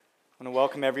I want to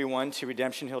welcome everyone to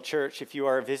Redemption Hill Church. If you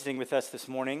are visiting with us this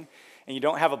morning and you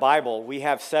don't have a Bible, we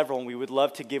have several and we would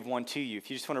love to give one to you. If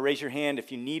you just want to raise your hand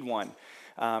if you need one,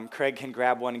 Craig can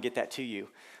grab one and get that to you.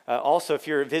 Also, if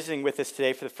you're visiting with us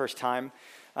today for the first time,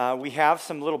 we have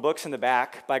some little books in the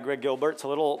back by Greg Gilbert. It's a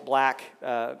little black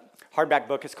hardback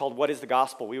book. It's called What is the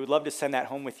Gospel? We would love to send that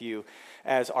home with you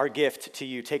as our gift to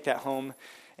you. Take that home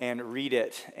and read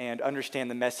it and understand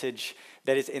the message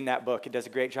that is in that book. It does a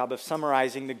great job of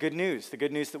summarizing the good news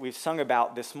that we've sung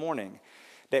about this morning,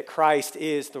 that Christ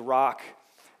is the rock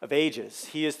of ages.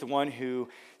 He is the one who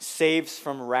saves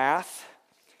from wrath.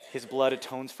 His blood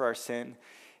atones for our sin.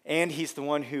 And he's the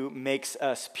one who makes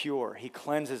us pure. He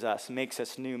cleanses us, makes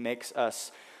us new, makes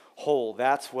us whole.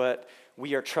 That's what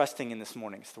we are trusting in this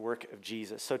morning. It's the work of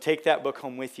Jesus. So take that book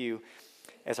home with you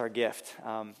as our gift.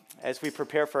 As we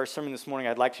prepare for our sermon this morning,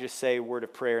 I'd like to just say a word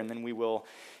of prayer, and then we will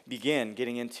begin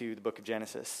getting into the book of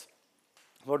Genesis.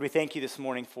 Lord, we thank you this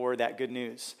morning for that good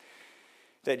news,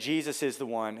 that Jesus is the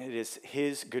one. It is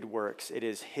his good works. It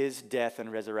is his death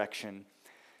and resurrection.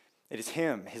 It is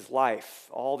him, his life,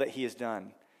 all that he has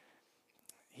done.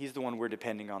 He's the one we're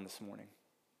depending on this morning.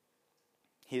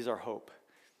 He is our hope.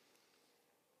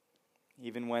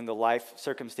 Even when the life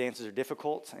circumstances are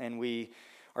difficult and we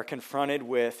are confronted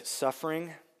with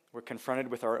suffering, we're confronted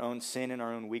with our own sin and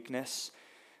our own weakness,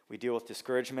 we deal with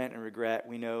discouragement and regret,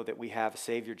 we know that we have a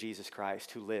Savior, Jesus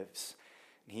Christ, who lives.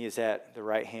 And he is at the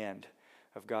right hand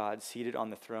of God, seated on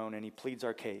the throne, and he pleads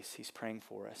our case. He's praying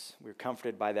for us. We're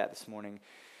comforted by that this morning.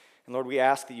 And Lord, we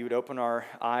ask that you would open our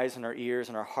eyes and our ears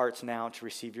and our hearts now to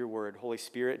receive your word. Holy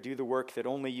Spirit, do the work that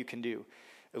only you can do.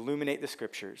 Illuminate the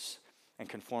scriptures and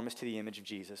conform us to the image of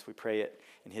Jesus. We pray it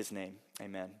in his name.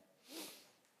 Amen.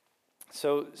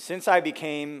 So since I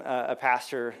became a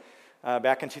pastor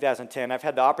back in 2010, I've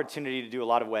had the opportunity to do a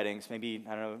lot of weddings, maybe,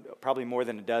 I don't know, probably more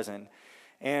than a dozen.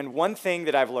 And one thing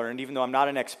that I've learned, even though I'm not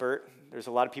an expert, there's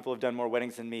a lot of people who have done more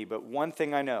weddings than me, but one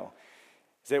thing I know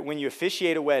is that when you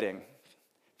officiate a wedding,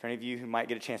 for any of you who might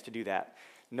get a chance to do that,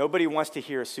 nobody wants to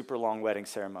hear a super long wedding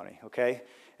ceremony, okay?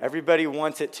 Everybody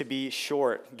wants it to be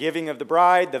short. Giving of the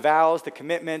bride, the vows, the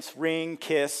commitments, ring,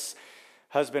 kiss,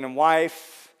 husband and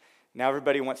wife. Now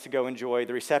everybody wants to go enjoy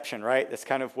the reception, right? That's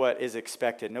kind of what is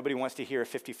expected. Nobody wants to hear a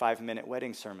 55-minute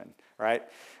wedding sermon, right?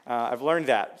 I've learned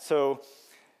that. So,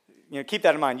 keep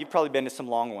that in mind. You've probably been to some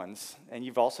long ones, and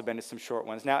you've also been to some short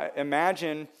ones. Now,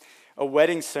 imagine a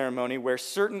wedding ceremony where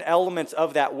certain elements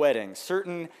of that wedding,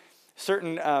 certain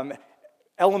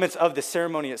elements of the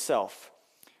ceremony itself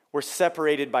were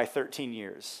separated by 13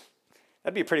 years.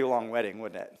 That'd be a pretty long wedding,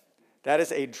 wouldn't it? That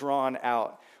is a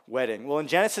drawn-out wedding. Well, in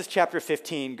Genesis chapter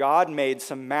 15, God made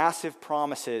some massive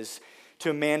promises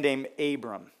to a man named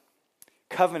Abram,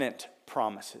 covenant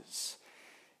promises.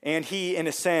 And he, in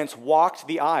a sense, walked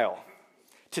the aisle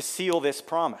to seal this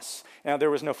promise. Now,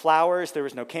 there was no flowers, there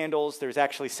was no candles, there was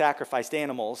actually sacrificed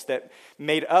animals that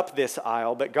made up this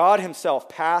aisle, but God himself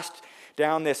passed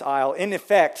down this aisle, in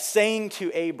effect, saying to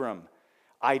Abram,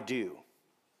 I do,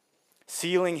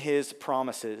 sealing his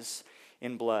promises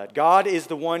in blood. God is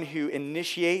the one who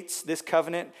initiates this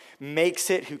covenant, makes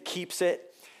it, who keeps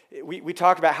it. We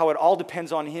talked about how it all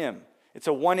depends on him. It's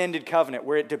a one-ended covenant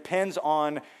where it depends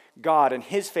on God and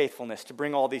his faithfulness to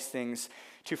bring all these things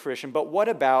to fruition. But what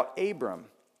about Abram?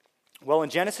 Well, in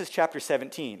Genesis chapter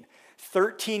 17,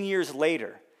 13 years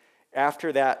later,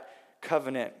 after that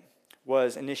covenant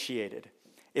was initiated,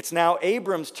 it's now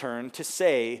Abram's turn to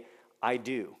say, I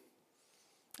do.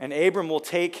 And Abram will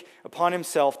take upon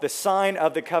himself the sign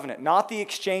of the covenant, not the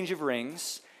exchange of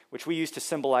rings, which we use to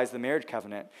symbolize the marriage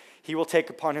covenant. He will take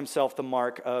upon himself the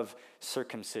mark of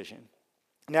circumcision.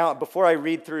 Now, before I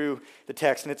read through the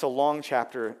text, and it's a long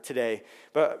chapter today,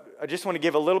 but I just want to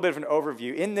give a little bit of an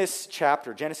overview. In this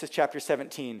chapter, Genesis chapter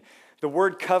 17, the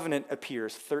word covenant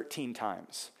appears 13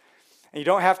 times. And you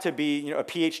don't have to be a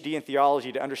PhD in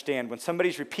theology to understand when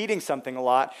somebody's repeating something a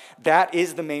lot, that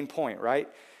is the main point, right?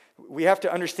 We have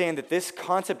to understand that this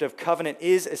concept of covenant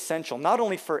is essential, not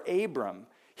only for Abram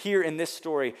here in this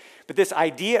story, but this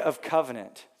idea of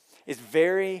covenant is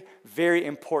very, very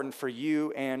important for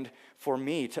you and for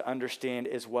me to understand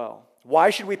as well.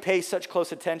 Why should we pay such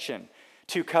close attention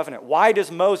to covenant? Why does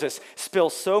Moses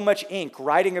spill so much ink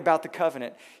writing about the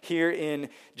covenant here in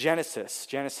Genesis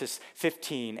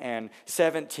 15 and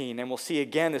 17? And we'll see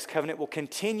again, this covenant will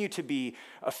continue to be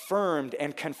affirmed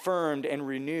and confirmed and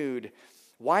renewed.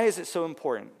 Why is it so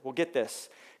important? Well, get this.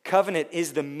 Covenant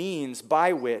is the means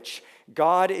by which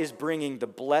God is bringing the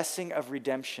blessing of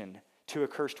redemption to a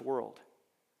cursed world.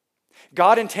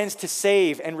 God intends to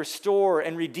save and restore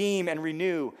and redeem and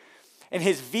renew. And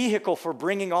his vehicle for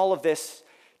bringing all of this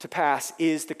to pass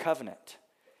is the covenant.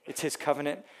 It's his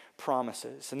covenant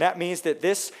promises. And that means that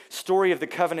this story of the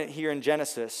covenant here in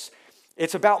Genesis,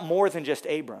 it's about more than just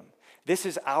Abram. This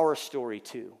is our story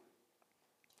too.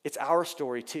 It's our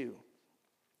story too.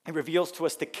 It reveals to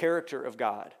us the character of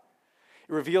God.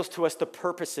 It reveals to us the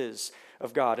purposes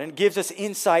of God. And it gives us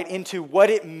insight into what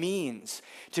it means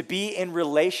to be in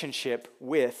relationship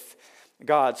with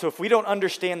God. So if we don't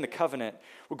understand the covenant,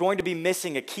 we're going to be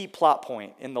missing a key plot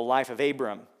point in the life of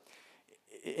Abram,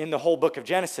 in the whole book of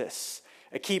Genesis,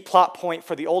 a key plot point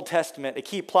for the Old Testament, a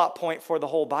key plot point for the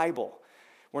whole Bible.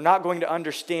 We're not going to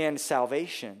understand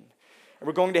salvation. And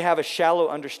we're going to have a shallow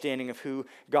understanding of who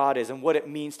God is and what it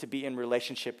means to be in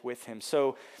relationship with him.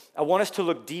 So I want us to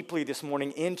look deeply this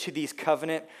morning into these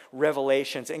covenant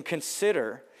revelations and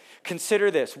consider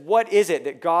this. What is it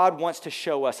that God wants to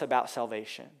show us about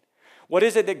salvation? What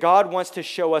is it that God wants to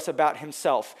show us about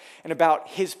himself and about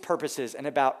his purposes and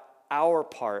about our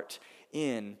part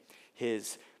in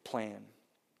his plan?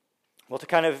 Well, to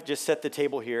kind of just set the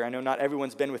table here, I know not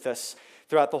everyone's been with us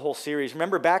throughout the whole series.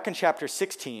 Remember back in chapter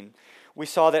 16, we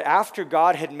saw that after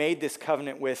God had made this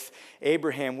covenant with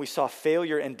Abraham, we saw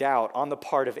failure and doubt on the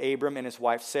part of Abram and his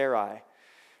wife Sarai.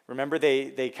 Remember,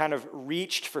 they kind of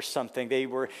reached for something. They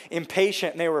were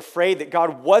impatient and they were afraid that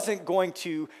God wasn't going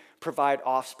to provide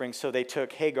offspring. So they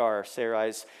took Hagar,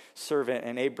 Sarai's servant,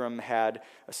 and Abram had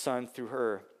a son through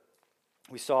her.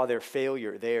 We saw their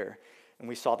failure there, and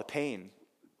we saw the pain.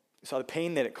 We saw the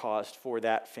pain that it caused for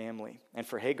that family, and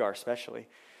for Hagar especially.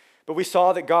 But we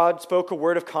saw that God spoke a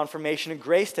word of confirmation and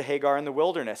grace to Hagar in the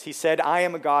wilderness. He said, I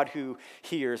am a God who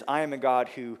hears. I am a God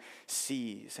who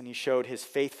sees. And he showed his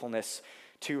faithfulness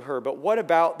to her. But what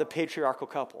about the patriarchal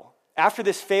couple? After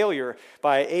this failure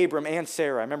by Abram and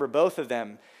Sarah, remember both of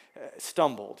them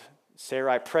stumbled.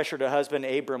 Sarai pressured her husband.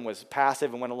 Abram was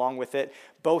passive and went along with it.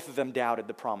 Both of them doubted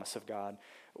the promise of God.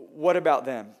 What about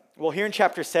them? Well, here in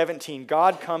chapter 17,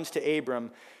 God comes to Abram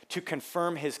to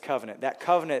confirm his covenant, that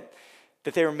covenant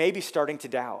that they were maybe starting to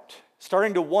doubt,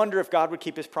 starting to wonder if God would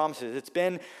keep his promises. It's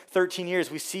been 13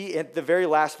 years. We see at the very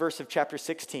last verse of chapter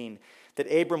 16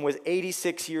 that Abram was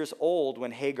 86 years old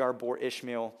when Hagar bore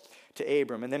Ishmael to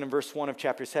Abram. And then in verse 1 of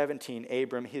chapter 17,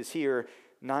 Abram is here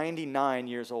 99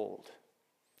 years old.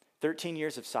 13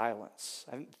 years of silence.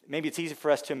 Maybe it's easy for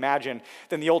us to imagine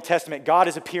that in the Old Testament, God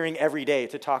is appearing every day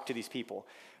to talk to these people.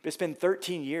 But it's been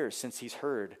 13 years since he's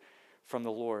heard from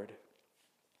the Lord.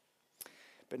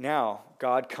 But now,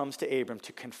 God comes to Abram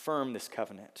to confirm this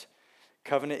covenant.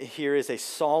 Covenant here is a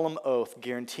solemn oath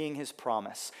guaranteeing his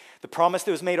promise. The promise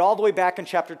that was made all the way back in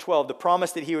chapter 12. The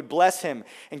promise that he would bless him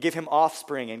and give him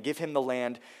offspring and give him the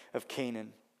land of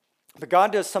Canaan. But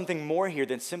God does something more here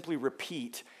than simply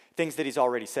repeat things that he's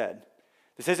already said.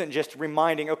 This isn't just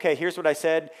reminding, okay, here's what I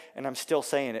said, and I'm still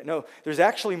saying it. No, there's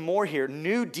actually more here.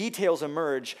 New details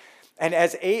emerge. And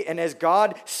as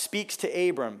God speaks to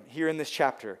Abram here in this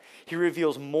chapter, he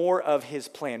reveals more of his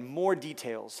plan, more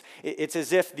details. It's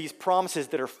as if these promises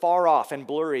that are far off and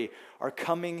blurry are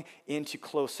coming into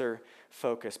closer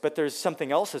focus. But there's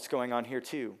something else that's going on here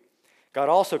too. God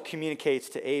also communicates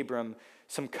to Abram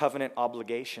some covenant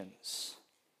obligations.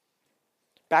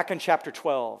 Back in chapter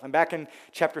 12 and back in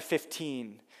chapter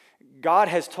 15, God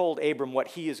has told Abram what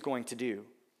he is going to do.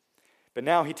 But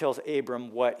now he tells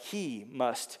Abram what he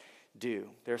must do.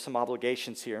 There are some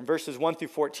obligations here. In verses 1 through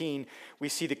 14, we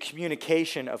see the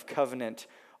communication of covenant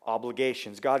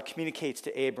obligations. God communicates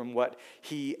to Abram what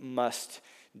he must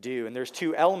do. And there's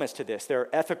two elements to this. There are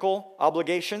ethical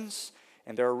obligations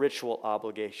and there are ritual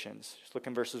obligations. Just look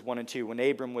in verses 1 and 2. When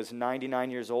Abram was 99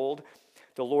 years old,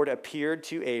 the Lord appeared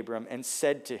to Abram and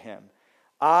said to him,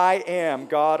 I am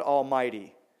God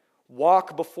Almighty.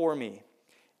 Walk before me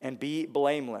and be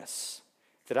blameless,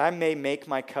 that I may make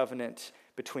my covenant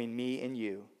between me and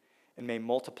you, and may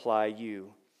multiply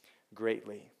you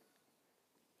greatly.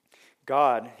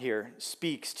 God here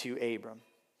speaks to Abram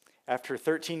after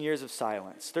 13 years of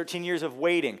silence, 13 years of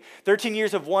waiting, 13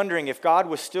 years of wondering if God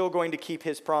was still going to keep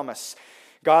his promise.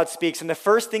 God speaks, and the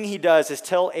first thing he does is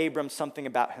tell Abram something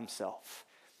about himself.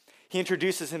 He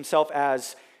introduces himself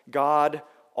as God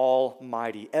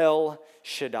Almighty, El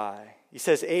Shaddai. He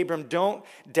says, Abram, don't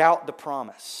doubt the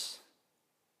promise.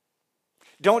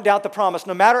 Don't doubt the promise,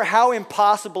 no matter how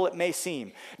impossible it may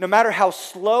seem, no matter how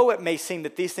slow it may seem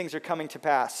that these things are coming to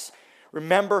pass.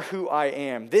 Remember who I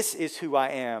am. This is who I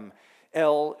am,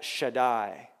 El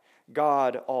Shaddai,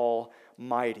 God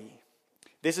Almighty.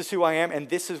 This is who I am, and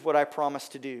this is what I promise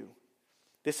to do.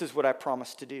 This is what I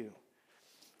promise to do.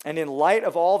 And in light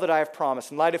of all that I have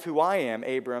promised, in light of who I am,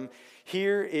 Abram,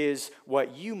 here is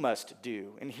what you must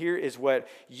do, and here is what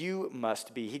you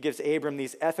must be. He gives Abram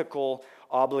these ethical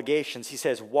obligations. He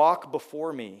says, walk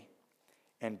before me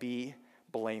and be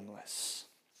blameless.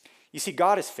 You see,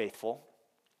 God is faithful.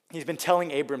 He's been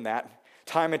telling Abram that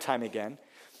time and time again.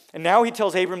 And now he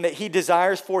tells Abram that he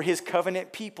desires for his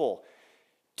covenant people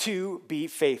to be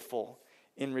faithful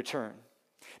in return.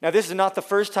 Now, this is not the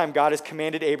first time God has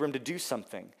commanded Abram to do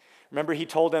something. Remember, he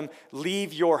told him,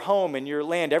 leave your home and your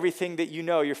land, everything that you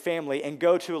know, your family, and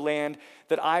go to a land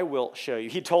that I will show you.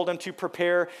 He told him to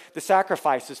prepare the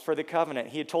sacrifices for the covenant.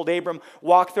 He had told Abram,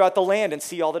 walk throughout the land and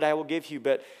see all that I will give you.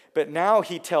 But now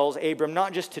he tells Abram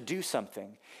not just to do something.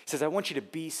 He says, I want you to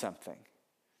be something.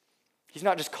 He's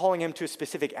not just calling him to a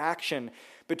specific action,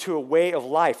 but to a way of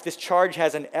life. This charge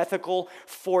has an ethical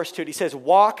force to it. He says,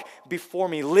 walk before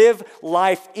me, live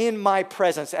life in my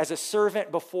presence as a servant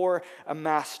before a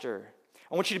master.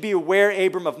 I want you to be aware,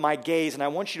 Abram, of my gaze, and I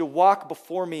want you to walk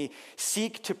before me,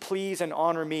 seek to please and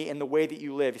honor me in the way that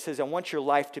you live. He says, I want your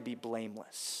life to be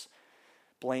blameless.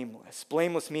 Blameless.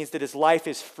 Blameless means that his life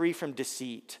is free from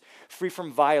deceit, free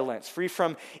from violence, free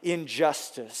from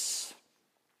injustice.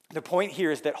 The point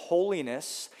here is that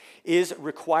holiness is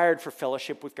required for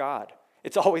fellowship with God.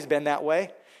 It's always been that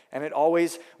way, and it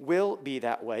always will be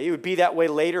that way. It would be that way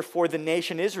later for the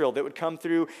nation Israel that would come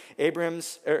through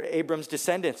Abram's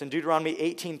descendants. In Deuteronomy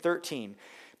 18:13,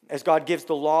 as God gives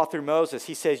the law through Moses,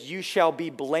 he says, you shall be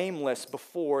blameless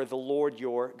before the Lord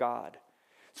your God.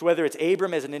 So whether it's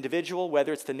Abram as an individual,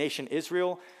 whether it's the nation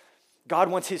Israel, God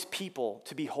wants his people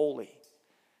to be holy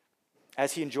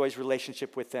as he enjoys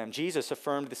relationship with them. Jesus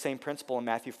affirmed the same principle in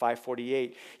Matthew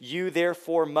 5:48. You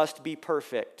therefore must be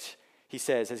perfect, he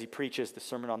says as he preaches the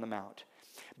Sermon on the Mount.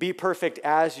 Be perfect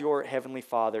as your heavenly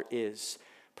Father is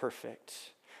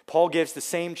perfect. Paul gives the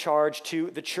same charge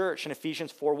to the church in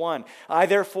Ephesians 4:1. I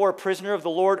therefore, a prisoner of the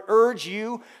Lord, urge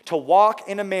you to walk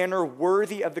in a manner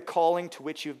worthy of the calling to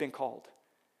which you have been called.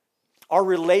 Our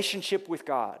relationship with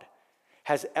God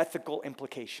has ethical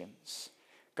implications.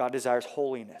 God desires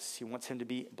holiness. He wants him to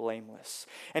be blameless.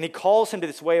 And he calls him to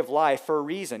this way of life for a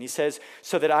reason. He says,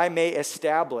 so that I may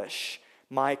establish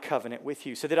my covenant with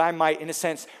you, so that I might, in a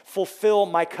sense, fulfill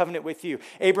my covenant with you.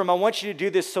 Abram, I want you to do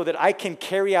this so that I can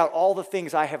carry out all the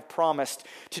things I have promised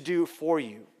to do for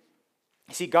you.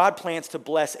 You see, God plans to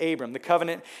bless Abram. The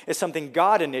covenant is something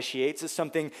God initiates, it's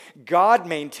something God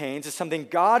maintains, it's something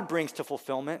God brings to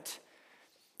fulfillment.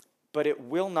 But it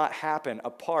will not happen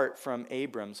apart from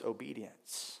Abram's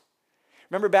obedience.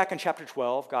 Remember back in chapter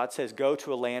 12, God says, go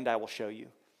to a land I will show you.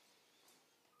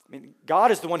 I mean,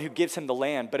 God is the one who gives him the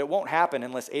land, but it won't happen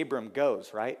unless Abram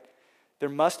goes, right? There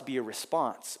must be a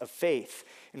response of faith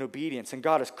and obedience, and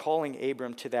God is calling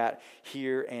Abram to that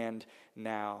here and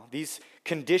now. These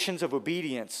conditions of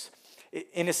obedience,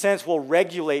 in a sense, will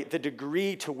regulate the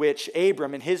degree to which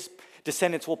Abram and his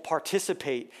descendants will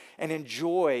participate and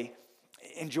enjoy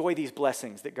these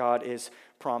blessings that God is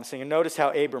promising. And notice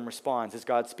how Abram responds as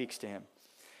God speaks to him.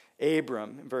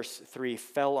 Abram, in verse 3,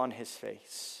 fell on his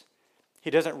face. He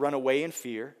doesn't run away in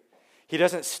fear. He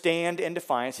doesn't stand in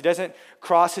defiance. He doesn't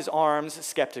cross his arms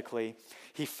skeptically.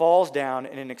 He falls down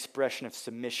in an expression of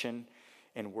submission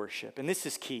and worship. And this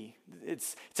is key.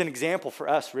 It's an example for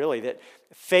us, really, that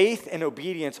faith and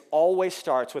obedience always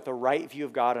starts with a right view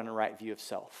of God and a right view of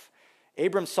self.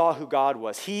 Abram saw who God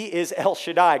was. He is El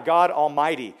Shaddai, God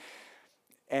Almighty.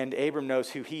 And Abram knows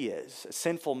who he is, a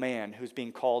sinful man who's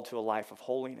being called to a life of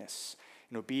holiness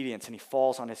and obedience, and he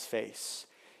falls on his face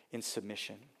in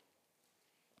submission.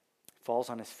 Falls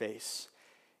on his face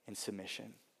in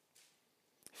submission.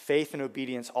 Faith and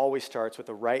obedience always starts with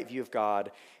a right view of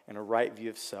God and a right view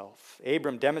of self.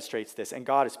 Abram demonstrates this, and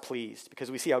God is pleased because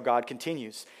we see how God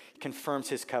continues, confirms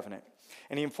his covenant.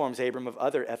 And he informs Abram of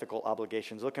other ethical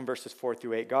obligations. Look in verses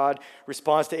 4-8. God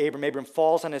responds to Abram. Abram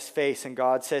falls on his face, and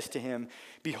God says to him,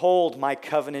 behold, my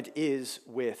covenant is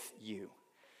with you.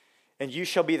 And you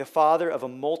shall be the father of a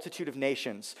multitude of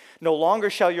nations. No longer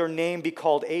shall your name be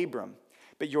called Abram,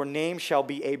 but your name shall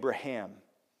be Abraham.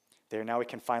 There, now we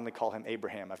can finally call him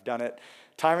Abraham. I've done it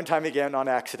time and time again on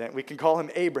accident. We can call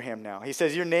him Abraham now. He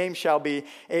says, your name shall be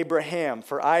Abraham,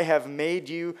 for I have made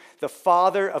you the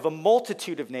father of a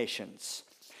multitude of nations.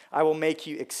 I will make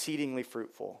you exceedingly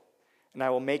fruitful, and I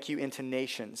will make you into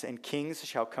nations, and kings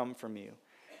shall come from you.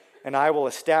 And I will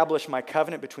establish my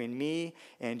covenant between me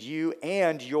and you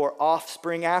and your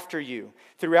offspring after you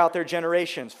throughout their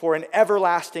generations for an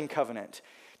everlasting covenant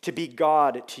to be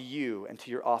God to you and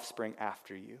to your offspring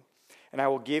after you. And I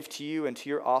will give to you and to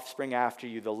your offspring after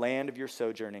you the land of your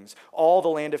sojournings, all the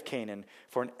land of Canaan,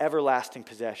 for an everlasting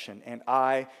possession, and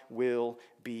I will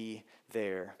be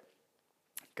their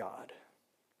God.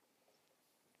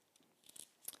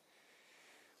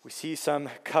 We see some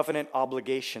covenant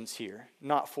obligations here,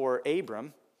 not for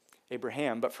Abram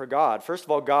Abraham, but for God. First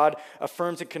of all, God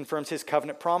affirms and confirms his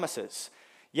covenant promises.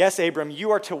 Yes, Abram,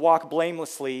 you are to walk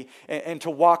blamelessly and to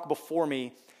walk before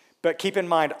me, but keep in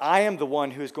mind, I am the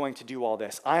one who is going to do all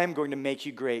this. I am going to make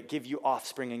you great, give you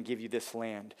offspring, and give you this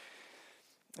land.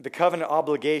 The covenant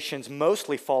obligations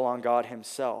mostly fall on God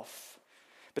himself.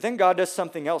 But then God does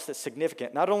something else that's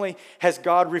significant. Not only has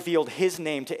God revealed his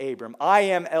name to Abram, I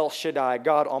am El Shaddai,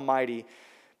 God Almighty,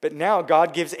 but now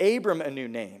God gives Abram a new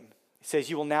name. He says,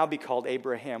 you will now be called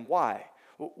Abraham. Why?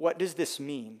 What does this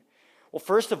mean? Well,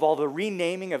 first of all, the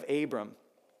renaming of Abram,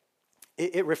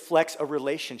 it reflects a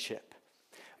relationship,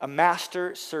 a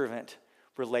master-servant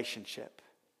relationship.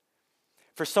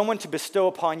 For someone to bestow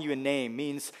upon you a name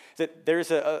means that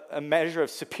there's a measure of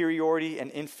superiority and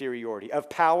inferiority, of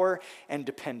power and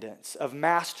dependence, of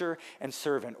master and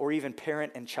servant, or even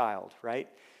parent and child, right?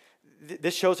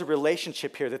 This shows a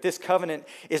relationship here, that this covenant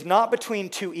is not between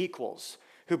two equals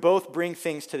who both bring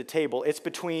things to the table. It's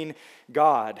between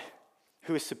God,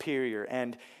 who is superior,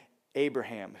 and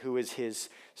Abraham, who is his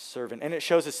servant. And it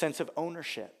shows a sense of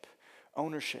ownership.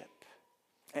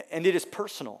 And it is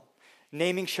personal.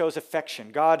 Naming shows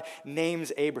affection. God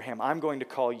names Abraham. I'm going to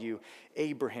call you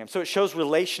Abraham. So it shows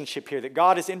relationship here, that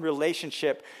God is in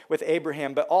relationship with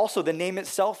Abraham, but also the name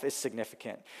itself is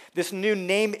significant. This new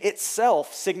name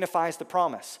itself signifies the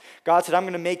promise. God said, I'm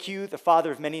going to make you the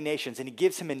father of many nations, and he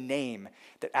gives him a name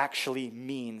that actually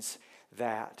means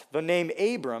that. The name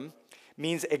Abram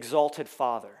means exalted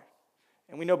father.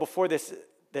 And we know before this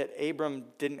that Abram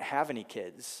didn't have any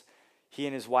kids. He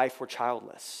and his wife were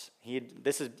childless.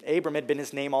 Abram had been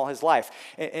his name all his life.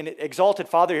 And exalted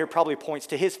father here probably points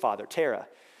to his father, Terah,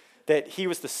 that he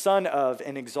was the son of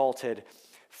an exalted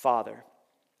father.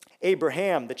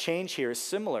 Abraham, the change here is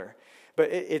similar, but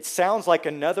it sounds like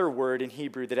another word in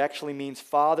Hebrew that actually means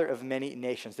father of many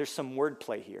nations. There's some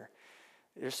wordplay here.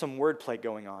 There's some wordplay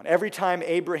going on. Every time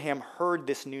Abraham heard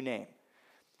this new name,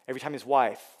 every time his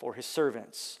wife or his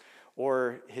servants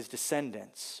or his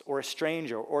descendants, or a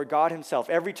stranger, or God himself,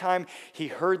 every time he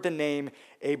heard the name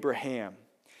Abraham,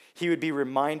 he would be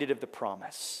reminded of the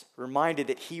promise, reminded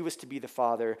that he was to be the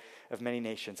father of many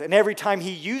nations. And every time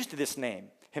he used this name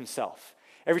himself,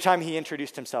 every time he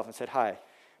introduced himself and said, hi,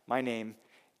 my name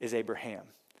is Abraham.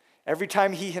 Every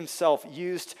time he himself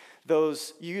used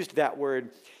that word,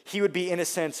 he would be, in a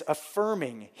sense,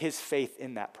 affirming his faith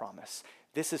in that promise.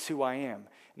 This is who I am,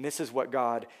 and this is what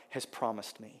God has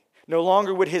promised me. No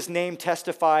longer would his name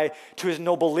testify to his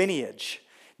noble lineage.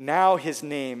 Now his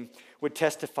name would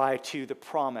testify to the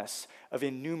promise of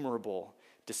innumerable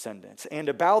descendants. And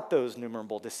about those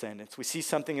innumerable descendants, we see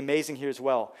something amazing here as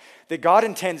well. That God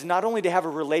intends not only to have a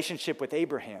relationship with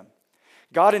Abraham,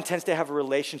 God intends to have a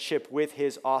relationship with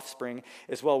his offspring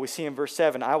as well. We see in verse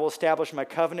 7, I will establish my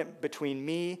covenant between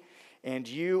me and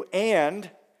you and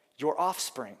your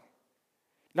offspring.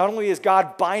 Not only is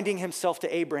God binding himself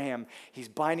to Abraham, he's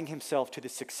binding himself to the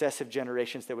successive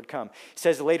generations that would come. It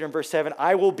says later in verse 7,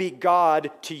 I will be God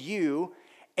to you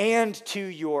and to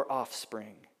your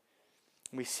offspring.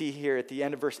 We see here at the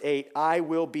end of verse 8, I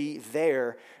will be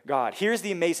their God. Here's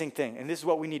the amazing thing, and this is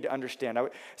what we need to understand. I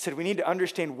said we need to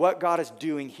understand what God is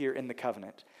doing here in the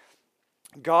covenant.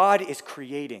 God is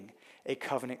creating a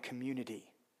covenant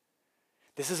community.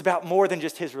 This is about more than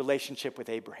just his relationship with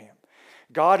Abraham.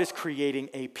 God is creating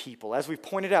a people. As we've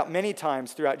pointed out many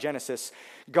times throughout Genesis,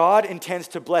 God intends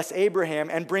to bless Abraham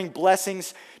and bring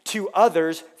blessings to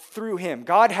others through him.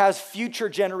 God has future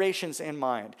generations in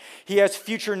mind. He has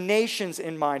future nations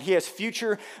in mind. He has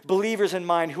future believers in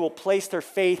mind who will place their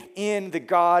faith in the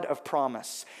God of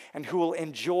promise and who will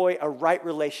enjoy a right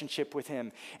relationship with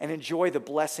him and enjoy the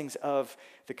blessings of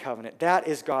the covenant. That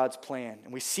is God's plan.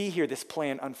 And we see here this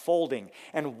plan unfolding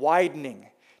and widening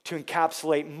to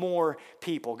encapsulate more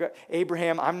people.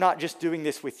 Abraham, I'm not just doing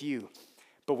this with you,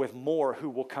 but with more who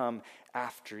will come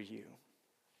after you.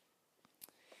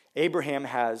 Abraham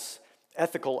has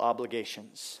ethical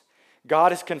obligations.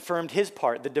 God has confirmed his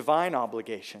part, the divine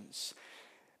obligations.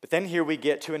 But then here we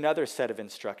get to another set of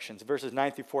instructions. Verses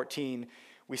 9 through 14,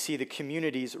 we see the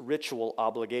community's ritual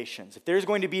obligations. If there's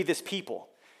going to be this people,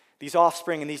 these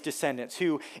offspring and these descendants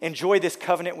who enjoy this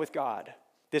covenant with God,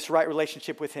 this right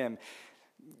relationship with him,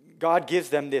 God gives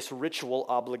them this ritual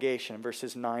obligation,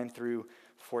 verses 9 through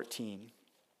 14.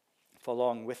 Follow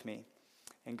along with me.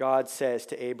 And God says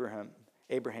to Abraham,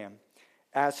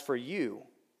 as for you,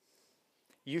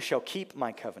 you shall keep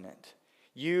my covenant,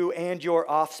 you and your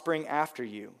offspring after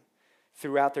you,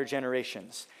 throughout their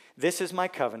generations. This is my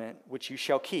covenant which you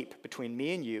shall keep between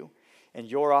me and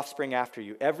your offspring after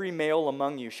you. Every male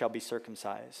among you shall be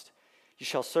circumcised. You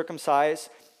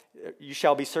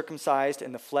shall be circumcised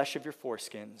in the flesh of your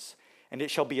foreskins, and it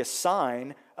shall be a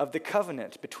sign of the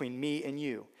covenant between me and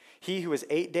you. He who is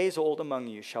 8 days old among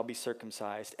you shall be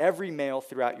circumcised, every male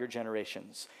throughout your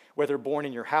generations, whether born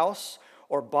in your house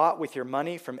or bought with your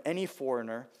money from any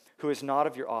foreigner who is not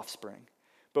of your offspring.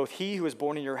 Both he who is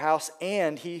born in your house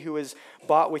and he who is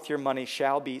bought with your money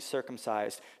shall be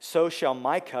circumcised. So shall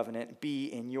my covenant be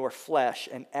in your flesh,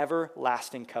 an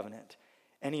everlasting covenant.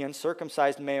 Any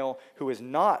uncircumcised male who is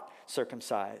not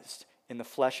circumcised in the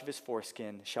flesh of his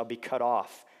foreskin shall be cut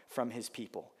off from his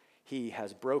people. He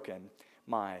has broken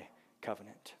my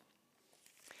covenant.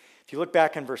 If you look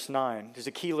back in verse 9, there's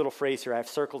a key little phrase here I have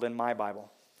circled in my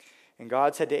Bible. And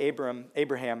God said to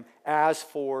Abraham, as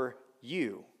for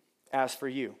you.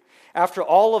 After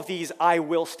all of these I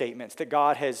will statements that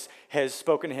God has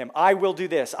spoken to him, I will do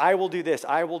this, I will do this,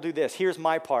 I will do this, here's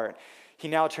my part. He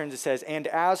now turns and says, and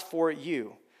as for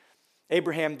you,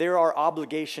 Abraham, there are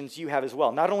obligations you have as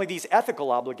well. Not only these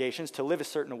ethical obligations to live a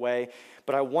certain way,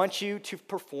 but I want you to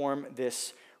perform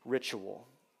this ritual.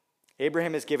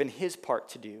 Abraham is given his part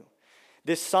to do.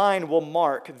 This sign will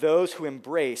mark those who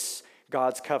embrace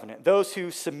God's covenant, those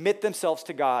who submit themselves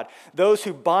to God, those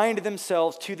who bind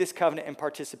themselves to this covenant and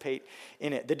participate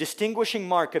in it. The distinguishing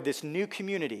mark of this new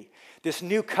community, this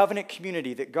new covenant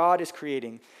community that God is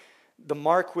creating, the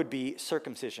mark would be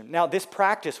circumcision. Now, this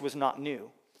practice was not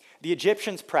new. The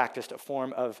Egyptians practiced a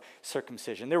form of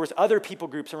circumcision. There was other people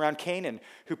groups around Canaan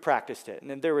who practiced it,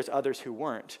 and then there was others who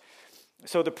weren't.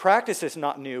 So the practice is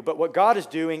not new, but what God is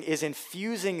doing is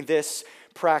infusing this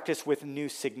practice with new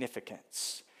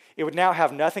significance. It would now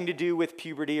have nothing to do with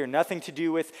puberty or nothing to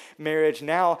do with marriage.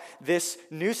 Now, this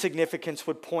new significance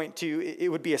would point to, it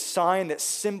would be a sign that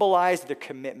symbolized the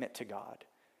commitment to God.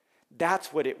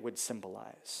 That's what it would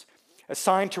symbolize. A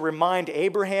sign to remind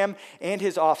Abraham and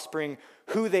his offspring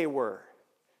who they were,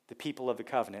 the people of the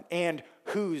covenant, and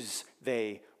whose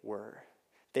they were.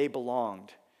 They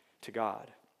belonged to God.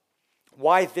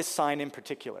 Why this sign in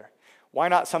particular? Why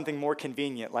not something more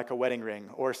convenient like a wedding ring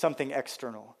or something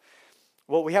external?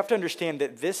 Well, we have to understand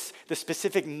that the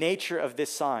specific nature of this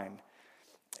sign,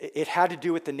 it had to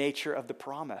do with the nature of the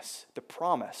promise. The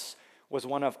promise was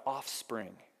one of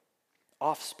offspring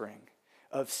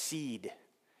of seed,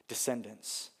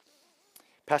 descendants.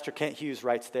 Pastor Kent Hughes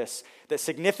writes this, that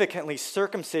significantly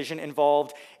circumcision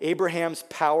involved Abraham's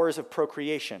powers of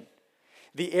procreation,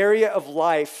 the area of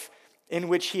life in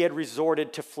which he had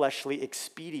resorted to fleshly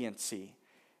expediency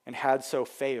and had so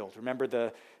failed. Remember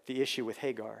the issue with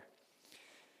Hagar.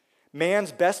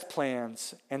 Man's best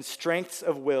plans and strengths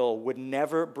of will would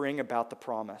never bring about the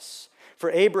promise. For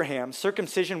Abraham,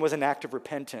 circumcision was an act of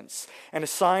repentance and a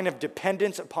sign of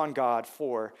dependence upon God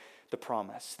for the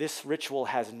promise. This ritual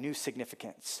has new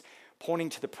significance, pointing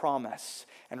to the promise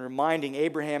and reminding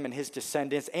Abraham and his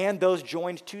descendants and those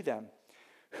joined to them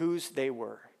whose they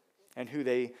were and who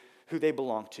they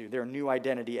belonged to, their new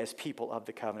identity as people of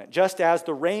the covenant. Just as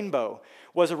the rainbow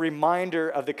was a reminder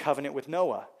of the covenant with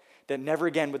Noah, that never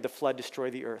again would the flood destroy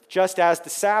the earth. Just as the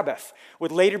Sabbath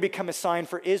would later become a sign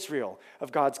for Israel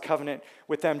of God's covenant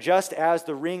with them. Just as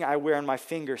the ring I wear on my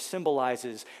finger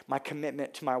symbolizes my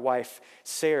commitment to my wife,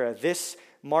 Sarah. This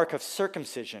mark of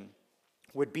circumcision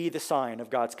would be the sign of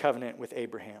God's covenant with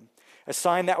Abraham. A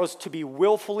sign that was to be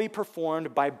willfully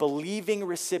performed by believing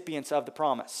recipients of the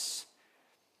promise.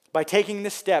 By taking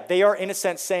this step, they are in a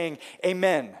sense saying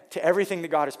amen to everything that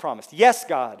God has promised. Yes,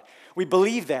 God, we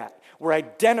believe that. We're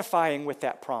identifying with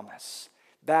that promise.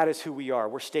 That is who we are.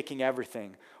 We're staking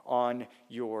everything on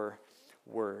your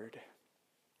word.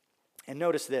 And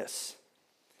notice this.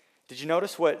 Did you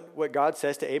notice what God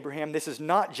says to Abraham? This is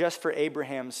not just for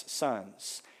Abraham's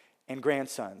sons and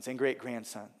grandsons and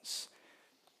great-grandsons.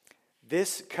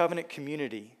 This covenant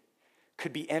community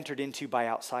could be entered into by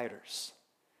outsiders.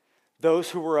 Those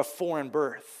who were of foreign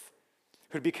birth,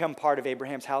 who had become part of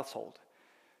Abraham's household,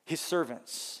 his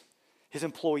servants, his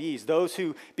employees, those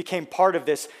who became part of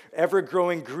this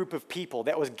ever-growing group of people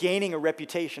that was gaining a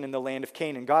reputation in the land of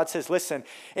Canaan. God says, listen,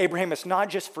 Abraham, it's not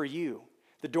just for you.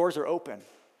 The doors are open.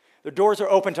 The doors are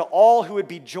open to all who would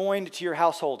be joined to your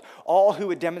household, all who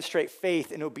would demonstrate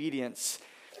faith and obedience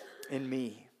in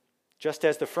me. Just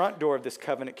as the front door of this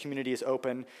covenant community is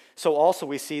open, so also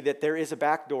we see that there is a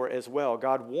back door as well.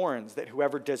 God warns that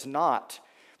whoever does not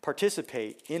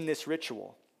participate in this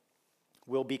ritual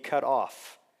will be cut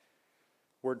off.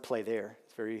 Wordplay there.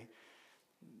 It's very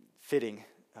fitting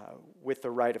with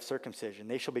the rite of circumcision.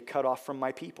 They shall be cut off from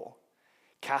my people,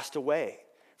 cast away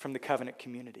from the covenant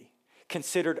community,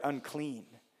 considered unclean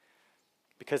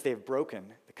because they have broken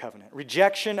the covenant.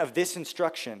 Rejection of this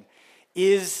instruction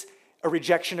is a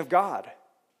rejection of God.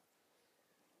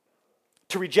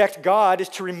 To reject God is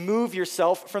to remove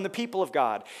yourself from the people of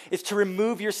God. It's to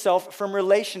remove yourself from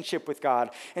relationship with God.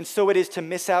 And so it is to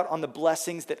miss out on the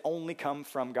blessings that only come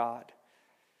from God.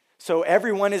 So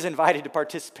everyone is invited to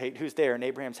participate who's there in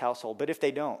Abraham's household. But if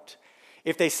they don't,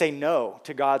 if they say no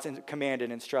to God's command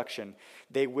and instruction,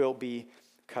 they will be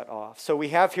cut off. So we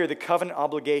have here the covenant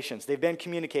obligations. They've been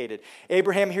communicated.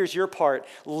 Abraham, here's your part.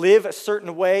 Live a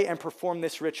certain way and perform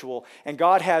this ritual. And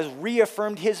God has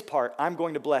reaffirmed his part. I'm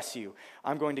going to bless you.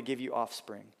 I'm going to give you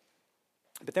offspring.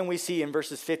 But then we see in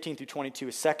verses 15 through 22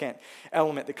 a second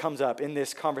element that comes up in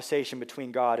this conversation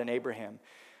between God and Abraham.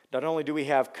 Not only do we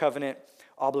have covenant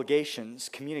obligations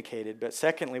communicated, but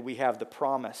secondly, we have the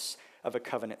promise of a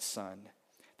covenant son.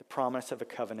 The promise of a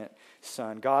covenant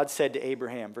son. God said to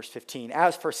Abraham, verse 15,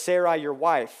 "As for Sarai, your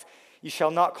wife, you shall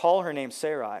not call her name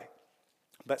Sarai,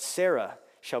 but Sarah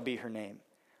shall be her name.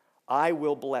 I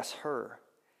will bless her,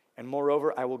 and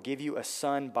moreover, I will give you a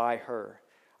son by her.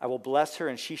 I will bless her,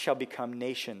 and she shall become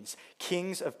nations.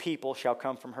 Kings of people shall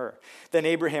come from her." Then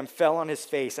Abraham fell on his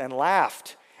face and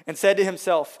laughed and said to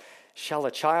himself, "Shall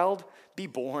a child be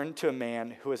born to a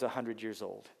man who is 100 years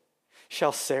old?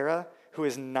 Shall Sarah, who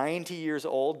is 90 years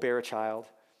old, bear a child?"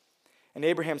 And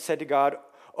Abraham said to God,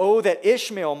 "Oh, that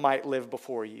Ishmael might live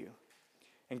before you."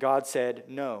 And God said,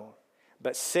 "No,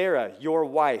 but Sarah, your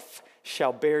wife,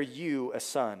 shall bear you a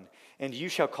son, and you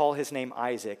shall call his name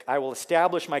Isaac. I will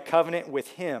establish my covenant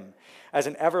with him as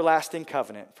an everlasting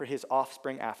covenant for his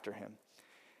offspring after him.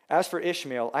 As for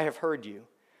Ishmael, I have heard you.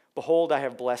 Behold, I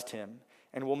have blessed him,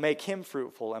 and will make him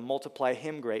fruitful and multiply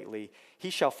him greatly. He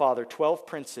shall father 12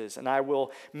 princes, and I will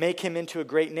make him into a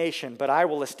great nation, but I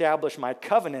will establish my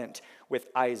covenant with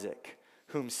Isaac,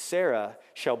 whom Sarah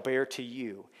shall bear to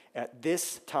you at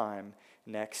this time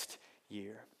next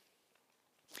year."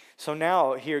 So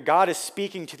now here, God is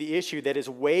speaking to the issue that has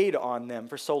weighed on them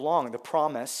for so long, the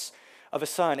promise of a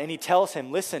son. And he tells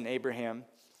him, "Listen, Abraham,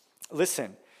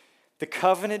 listen, the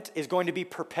covenant is going to be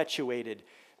perpetuated,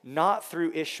 not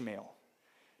through Ishmael,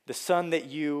 the son that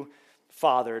you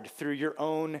fathered through your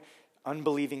own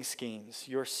unbelieving schemes.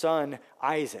 Your son,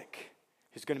 Isaac,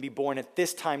 who's going to be born at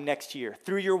this time next year,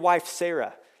 through your wife,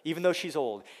 Sarah, even though she's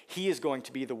old, he is going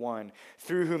to be the one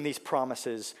through whom these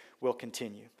promises will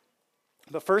continue."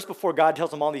 But first, before God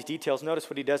tells him all these details, notice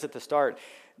what he does at the start.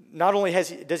 Not only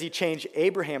does he change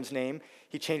Abraham's name,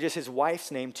 he changes his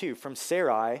wife's name too, from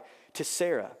Sarai to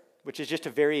Sarah, which is just a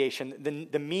variation.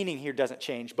 The meaning here doesn't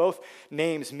change. Both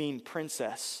names mean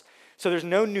princess. So there's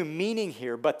no new meaning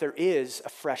here, but there is a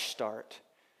fresh start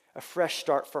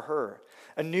for her,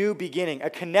 a new beginning,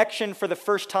 a connection for the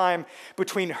first time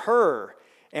between her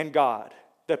and God.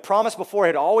 The promise before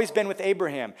had always been with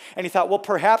Abraham, and he thought, well,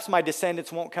 perhaps my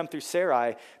descendants won't come through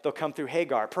Sarai, they'll come through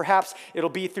Hagar. Perhaps it'll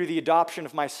be through the adoption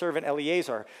of my servant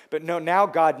Eliezer. But no, now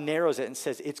God narrows it and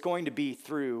says it's going to be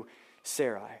through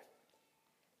Sarai.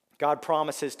 God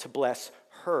promises to bless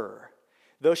her.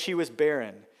 Though she was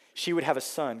barren, she would have a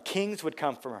son. Kings would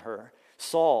come from her: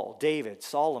 Saul, David,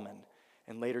 Solomon,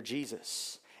 and later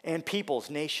Jesus. And peoples,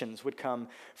 nations would come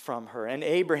from her. And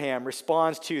Abraham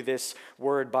responds to this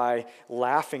word by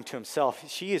laughing to himself.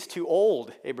 She is too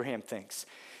old, Abraham thinks.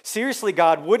 Seriously,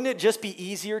 God, wouldn't it just be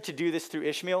easier to do this through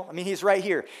Ishmael? I mean, he's right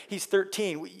here. He's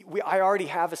 13. I already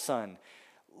have a son.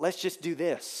 Let's just do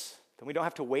this. Then we don't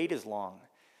have to wait as long.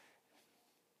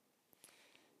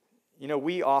 You know,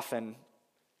 we often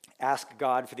ask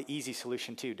God for the easy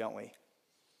solution too, don't we?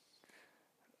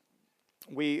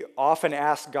 We often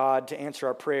ask God to answer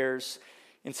our prayers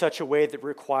in such a way that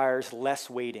requires less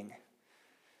waiting.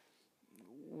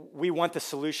 We want the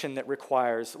solution that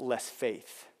requires less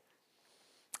faith.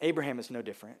 Abraham is no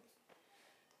different.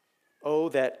 Oh,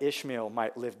 that Ishmael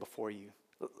might live before you.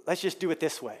 Let's just do it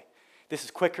this way. This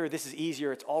is quicker, this is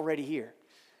easier, it's already here.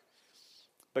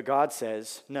 But God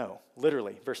says, no,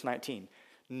 literally, verse 19,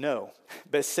 no,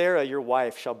 but Sarah, your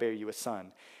wife, shall bear you a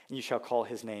son, and you shall call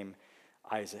his name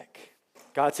Isaac.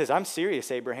 God says, I'm serious,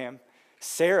 Abraham.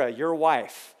 Sarah, your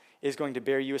wife, is going to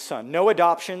bear you a son. No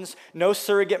adoptions, no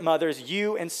surrogate mothers,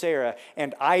 you and Sarah,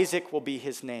 and Isaac will be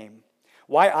his name.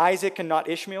 Why Isaac and not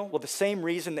Ishmael? Well, the same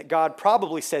reason that God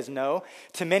probably says no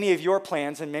to many of your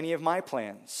plans and many of my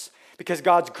plans. Because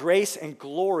God's grace and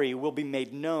glory will be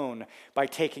made known by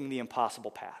taking the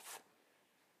impossible path.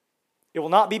 It will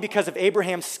not be because of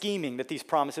Abraham's scheming that these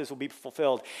promises will be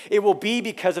fulfilled. It will be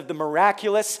because of the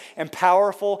miraculous and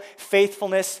powerful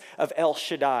faithfulness of El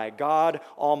Shaddai, God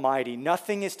Almighty.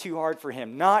 Nothing is too hard for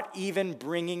him, not even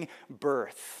bringing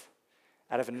birth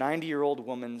out of a 90-year-old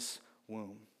woman's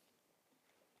womb.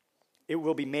 it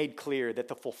will be made clear that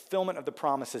the fulfillment of the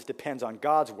promises depends on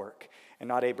God's work and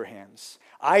not Abraham's.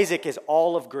 Isaac is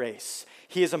all of grace.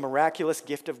 He is a miraculous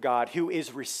gift of God who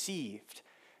is received,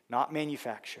 not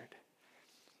manufactured.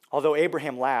 Although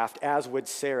Abraham laughed, as would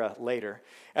Sarah later,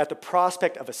 at the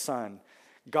prospect of a son,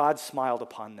 God smiled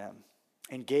upon them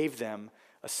and gave them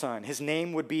a son. His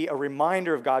name would be a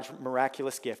reminder of God's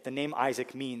miraculous gift. The name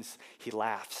Isaac means he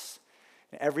laughs.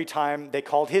 Every time they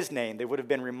called his name, they would have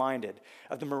been reminded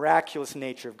of the miraculous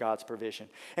nature of God's provision.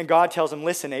 And God tells him,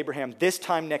 listen, Abraham, this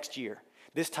time next year.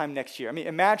 I mean,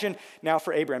 imagine now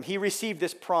for Abraham. He received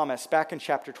this promise back in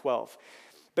chapter 12.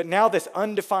 But now this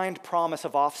undefined promise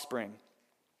of offspring,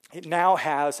 it now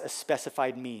has a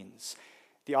specified means.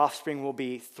 The offspring will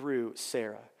be through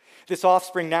Sarah. This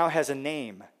offspring now has a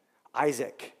name,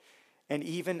 Isaac, and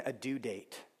even a due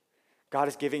date. God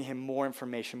is giving him more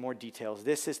information, more details.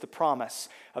 This is the promise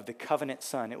of the covenant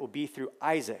son. It will be through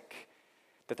Isaac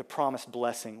that the promised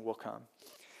blessing will come.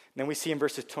 And then we see in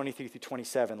verses 23 through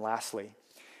 27, lastly,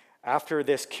 after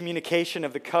this communication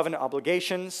of the covenant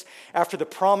obligations, after the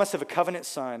promise of a covenant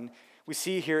son, we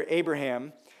see here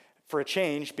Abraham, for a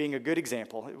change, being a good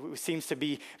example. It seems to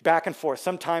be back and forth.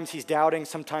 Sometimes he's doubting,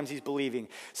 sometimes he's believing.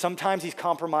 Sometimes he's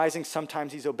compromising,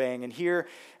 sometimes he's obeying. And here,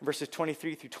 in verses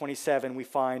 23 through 27, we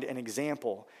find an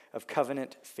example of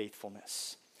covenant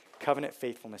faithfulness. Covenant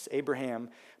faithfulness. Abraham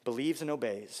believes and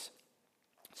obeys.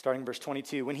 Starting in verse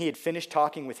 22, when he had finished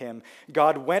talking with him,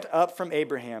 God went up from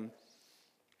Abraham.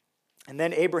 And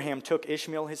then Abraham took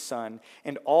Ishmael his son,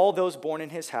 and all those born in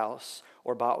his house,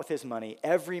 or bought with his money,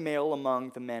 every male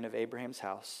among the men of Abraham's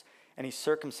house, and he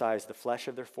circumcised the flesh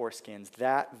of their foreskins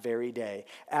that very day,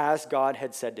 as God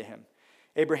had said to him.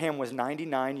 Abraham was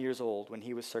 99 years old when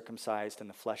he was circumcised in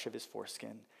the flesh of his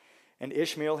foreskin. And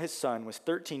Ishmael his son was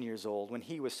 13 years old when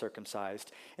he was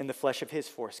circumcised in the flesh of his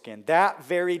foreskin. That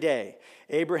very day,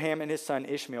 Abraham and his son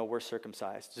Ishmael were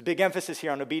circumcised. There's a big emphasis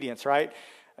here on obedience, right?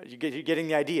 You're getting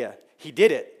the idea. He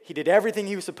did it. He did everything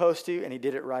he was supposed to, and he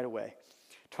did it right away.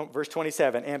 Verse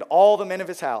 27, and all the men of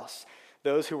his house,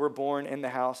 those who were born in the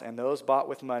house and those bought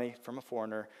with money from a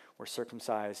foreigner, were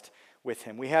circumcised with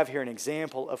him. We have here an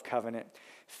example of covenant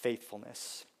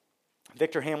faithfulness.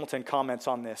 Victor Hamilton comments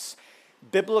on this.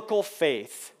 Biblical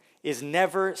faith is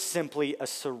never simply a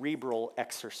cerebral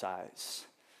exercise.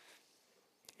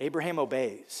 Abraham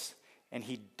obeys, and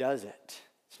he does it.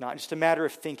 It's not just a matter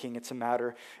of thinking, it's a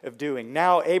matter of doing.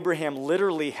 Now Abraham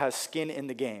literally has skin in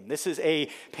the game. This is a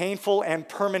painful and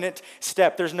permanent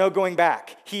step. There's no going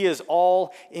back. He is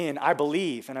all in. I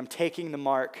believe, and I'm taking the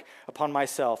mark upon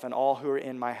myself and all who are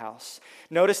in my house.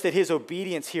 Notice that his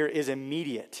obedience here is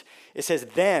immediate. It says,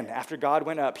 then, after God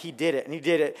went up, he did it, and he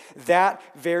did it that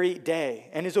very day.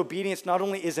 And his obedience not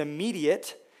only is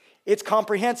immediate, it's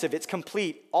comprehensive, it's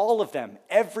complete, all of them,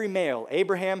 every male,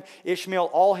 Abraham, Ishmael,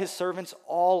 all his servants,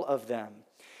 all of them.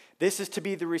 This is to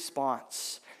be the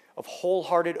response of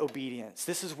wholehearted obedience.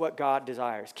 This is what God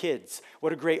desires. Kids,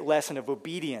 what a great lesson of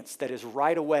obedience that is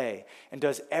right away and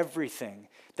does everything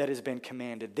that has been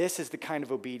commanded. This is the kind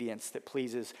of obedience that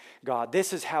pleases God.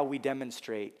 This is how we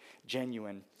demonstrate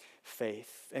genuine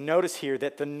faith. And notice here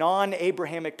that the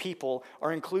non-Abrahamic people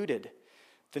are included.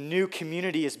 The new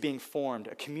community is being formed,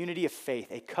 a community of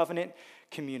faith, a covenant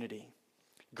community.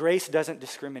 Grace doesn't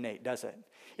discriminate, does it?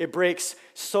 It breaks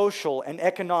social and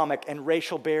economic and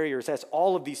racial barriers as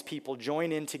all of these people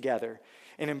join in together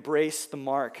and embrace the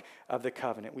mark of the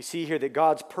covenant. We see here that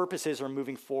God's purposes are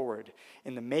moving forward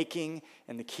in the making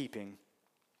and the keeping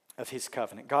of his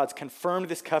covenant. God's confirmed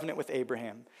this covenant with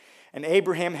Abraham, and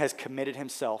Abraham has committed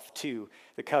himself to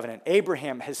the covenant.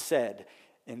 Abraham has said,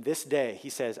 in this day, he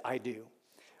says, I do.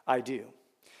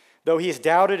 Though he has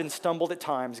doubted and stumbled at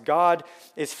times, God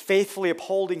is faithfully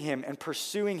upholding him and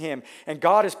pursuing him, and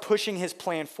God is pushing his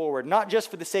plan forward, not just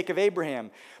for the sake of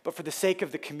Abraham, but for the sake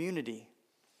of the community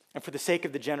and for the sake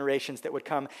of the generations that would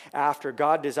come after.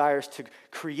 God desires to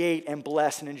create and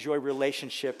bless and enjoy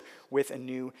relationship with a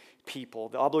new people.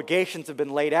 The obligations have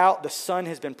been laid out, the son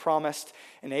has been promised,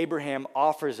 and Abraham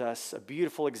offers us a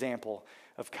beautiful example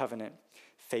of covenant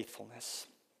faithfulness.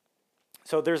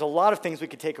 So there's a lot of things we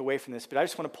could take away from this, but I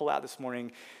just want to pull out this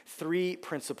morning 3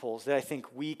 principles that I think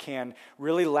we can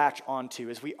really latch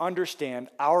onto as we understand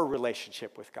our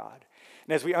relationship with God.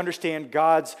 And as we understand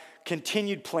God's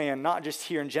continued plan, not just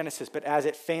here in Genesis, but as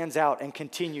it fans out and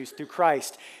continues through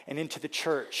Christ and into the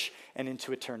church and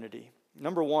into eternity.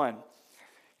 Number 1,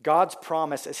 God's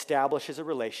promise establishes a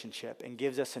relationship and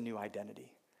gives us a new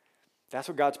identity. That's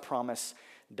what God's promise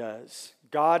does.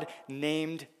 God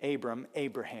named Abram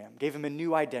Abraham, gave him a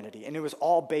new identity, and it was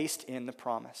all based in the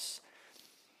promise.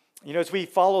 You know, as we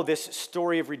follow this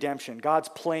story of redemption, God's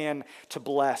plan to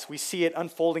bless, we see it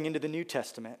unfolding into the New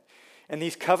Testament. And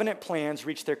these covenant plans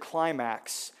reach their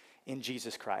climax in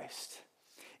Jesus Christ.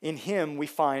 In him we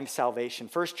find salvation.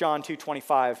 1 John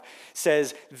 2:25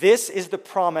 says, "This is the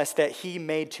promise that he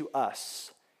made to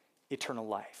us, eternal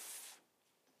life."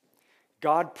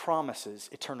 God promises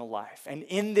eternal life. And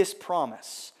in this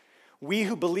promise, we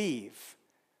who believe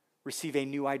receive a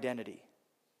new identity.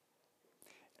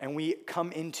 And we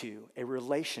come into a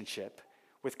relationship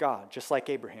with God, just like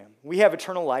Abraham. We have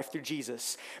eternal life through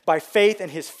Jesus by faith in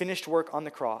his finished work on the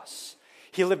cross.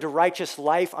 He lived a righteous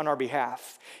life on our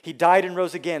behalf. He died and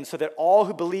rose again so that all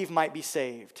who believe might be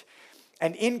saved.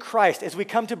 And in Christ, as we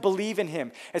come to believe in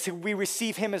him, as we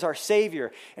receive him as our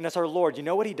Savior and as our Lord, you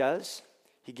know what he does?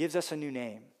 He gives us a new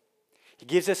name. He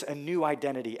gives us a new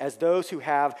identity as those who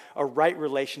have a right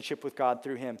relationship with God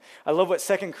through him. I love what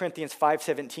 2 Corinthians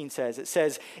 5:17 says. It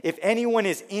says, "If anyone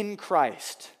is in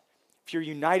Christ," if you're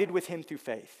united with him through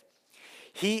faith,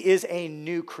 "he is a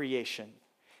new creation.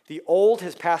 The old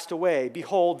has passed away.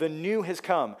 Behold, the new has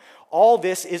come. All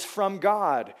this is from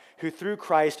God, who through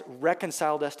Christ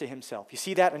reconciled us to himself." You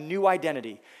see that? A new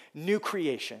identity, new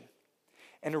creation,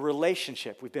 and a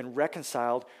relationship. We've been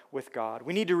reconciled with God.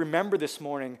 We need to remember this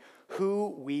morning who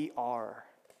we are.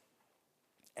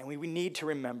 And we need to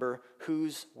remember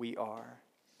whose we are.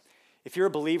 If you're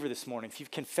a believer this morning, if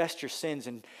you've confessed your sins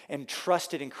and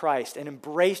trusted in Christ and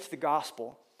embraced the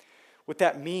gospel, what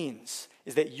that means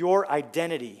is that your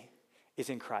identity is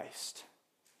in Christ.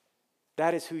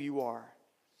 That is who you are.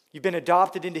 You've been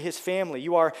adopted into his family.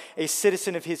 You are a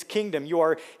citizen of his kingdom. You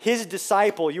are his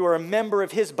disciple. You are a member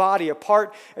of his body, a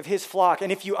part of his flock.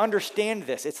 And if you understand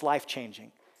this, it's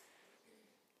life-changing.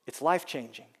 It's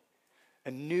life-changing.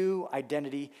 A new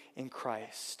identity in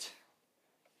Christ.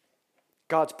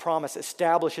 God's promise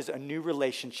establishes a new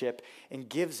relationship and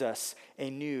gives us a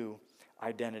new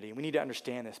identity. We need to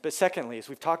understand this. But secondly, as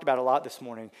we've talked about a lot this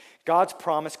morning, God's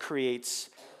promise creates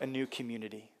a new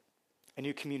community. A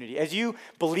new community. As you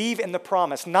believe in the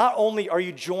promise, not only are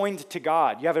you joined to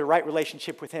God, you have a right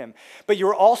relationship with him, but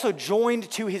you're also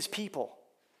joined to his people.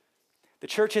 The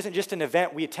church isn't just an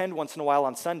event we attend once in a while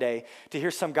on Sunday to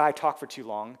hear some guy talk for too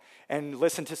long and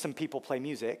listen to some people play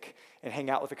music and hang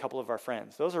out with a couple of our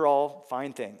friends. Those are all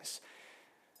fine things.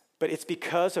 But it's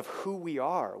because of who we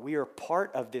are. We are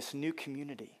part of this new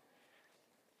community.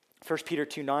 1 Peter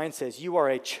 2:9 says, "You are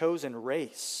a chosen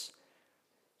race."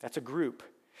 That's a group.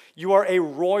 "You are a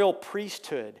royal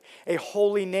priesthood, a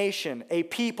holy nation, a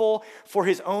people for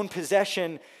his own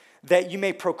possession, that you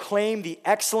may proclaim the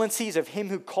excellencies of him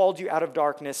who called you out of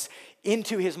darkness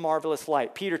into his marvelous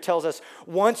light." Peter tells us,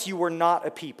 once you were not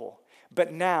a people,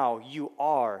 but now you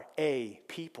are a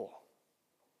people.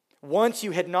 Once you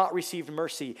had not received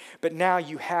mercy, but now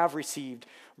you have received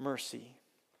mercy.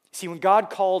 See, when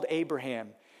God called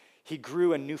Abraham, he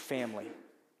grew a new family.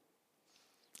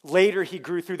 Later, he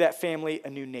grew through that family a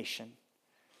new nation.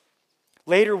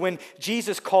 Later, when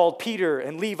Jesus called Peter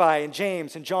and Levi and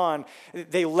James and John,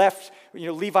 they left,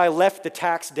 Levi left the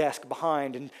tax desk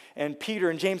behind, and Peter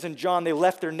and James and John, they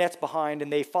left their nets behind,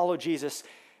 and they followed Jesus,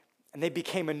 and they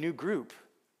became a new group,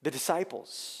 the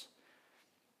disciples.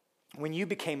 When you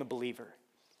became a believer,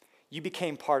 you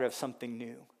became part of something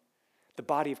new, the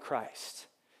body of Christ,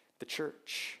 the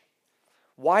church.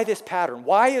 Why this pattern?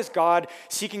 Why is God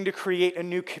seeking to create a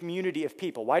new community of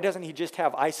people? Why doesn't he just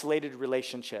have isolated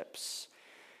relationships?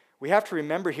 We have to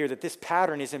remember here that this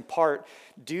pattern is in part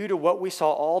due to what we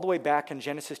saw all the way back in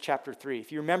Genesis chapter 3.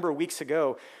 If you remember weeks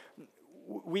ago,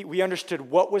 we understood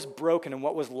what was broken and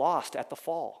what was lost at the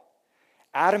fall.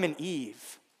 Adam and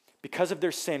Eve, because of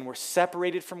their sin, were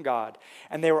separated from God,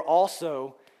 and they were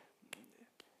also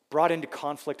brought into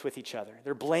conflict with each other.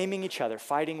 They're blaming each other,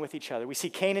 fighting with each other. We see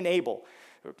Cain and Abel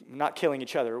not killing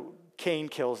each other. Cain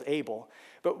kills Abel.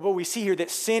 But what we see here,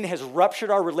 that sin has ruptured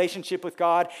our relationship with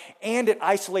God, and it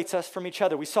isolates us from each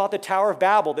other. We saw at the Tower of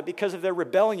Babel that because of their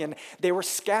rebellion, they were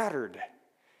scattered.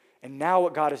 And now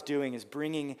what God is doing is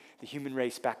bringing the human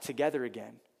race back together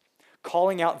again,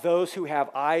 calling out those who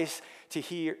have eyes to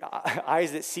hear,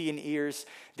 eyes that see and ears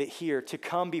that hear, to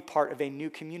come be part of a new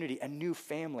community, a new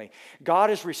family. God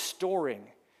is restoring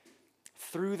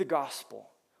through the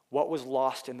gospel what was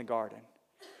lost in the garden,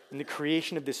 in the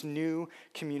creation of this new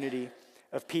community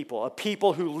of people, a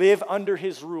people who live under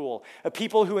his rule, a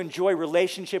people who enjoy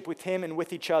relationship with him and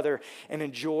with each other and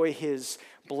enjoy his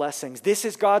blessings. This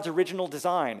is God's original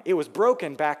design. It was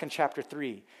broken back in chapter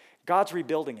 3. God's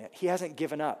rebuilding it. He hasn't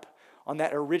given up on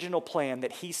that original plan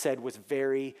that he said was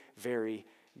very, very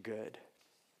good.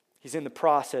 He's in the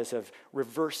process of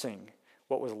reversing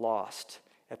what was lost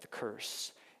at the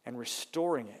curse and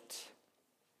restoring it.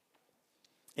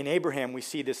 In Abraham, we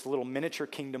see this little miniature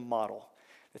kingdom model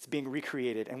that's being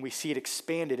recreated, and we see it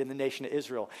expanded in the nation of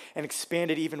Israel and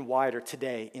expanded even wider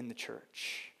today in the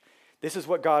church. This is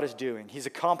what God is doing. He's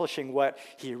accomplishing what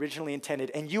he originally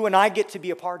intended, and you and I get to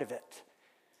be a part of it.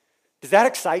 Does that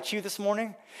excite you this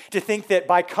morning? To think that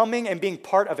by coming and being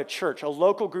part of a church, a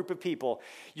local group of people,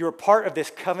 you're a part of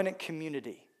this covenant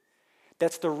community.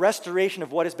 That's the restoration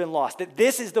of what has been lost. That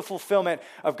this is the fulfillment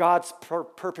of God's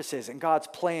purposes and God's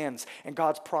plans and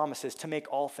God's promises to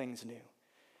make all things new.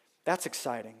 That's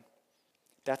exciting.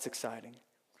 That's exciting.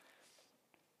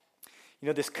 You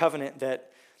know, this covenant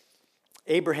that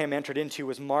Abraham entered into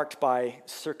was marked by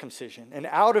circumcision. And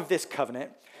out of this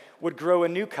covenant would grow a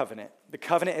new covenant, the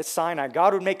covenant at Sinai.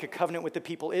 God would make a covenant with the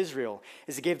people Israel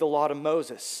as he gave the law to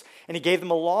Moses. And he gave them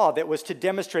a law that was to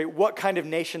demonstrate what kind of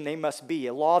nation they must be,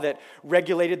 a law that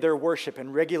regulated their worship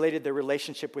and regulated their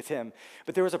relationship with him.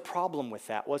 But there was a problem with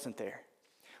that, wasn't there?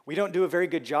 We don't do a very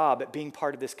good job at being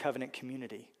part of this covenant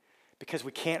community because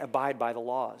we can't abide by the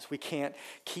laws. We can't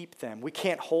keep them. We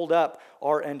can't hold up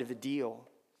our end of the deal.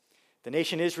 The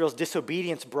nation Israel's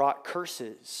disobedience brought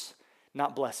curses,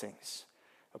 not blessings,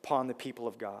 upon the people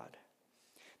of God.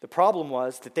 The problem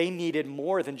was that they needed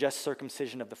more than just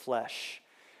circumcision of the flesh.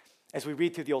 As we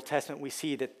read through the Old Testament, we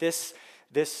see that this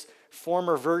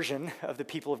former version of the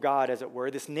people of God, as it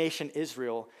were, this nation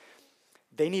Israel,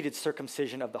 they needed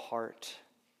circumcision of the heart.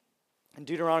 In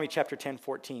Deuteronomy chapter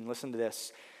 10:14, listen to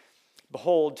this.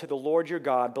 Behold, to the Lord your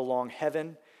God belong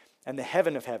heaven and the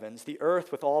heaven of heavens, the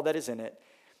earth with all that is in it.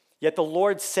 Yet the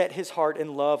Lord set his heart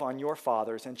in love on your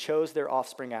fathers and chose their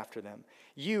offspring after them.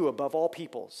 You above all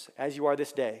peoples, as you are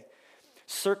this day.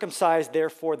 Circumcise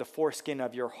therefore the foreskin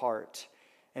of your heart,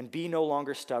 and be no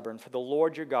longer stubborn, for the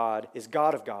Lord your God is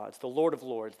God of gods, the Lord of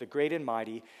lords, the great and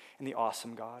mighty, and the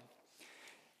awesome God.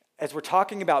 As we're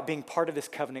talking about being part of this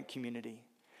covenant community,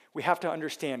 we have to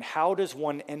understand, how does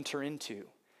one enter into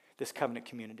this covenant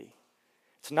community?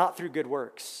 It's not through good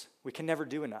works. We can never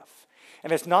do enough.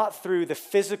 And it's not through the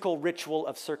physical ritual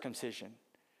of circumcision.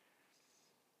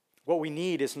 What we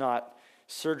need is not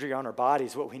surgery on our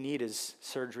bodies. What we need is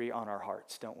surgery on our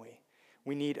hearts, don't we?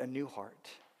 We need a new heart.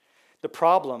 The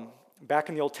problem back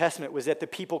in the Old Testament was that the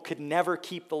people could never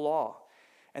keep the law,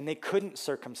 and they couldn't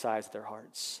circumcise their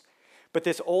hearts. But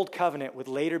this old covenant would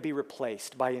later be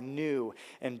replaced by a new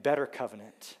and better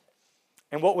covenant.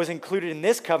 And what was included in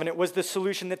this covenant was the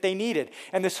solution that they needed,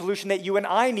 and the solution that you and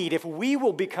I need if we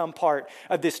will become part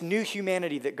of this new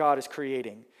humanity that God is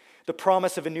creating. The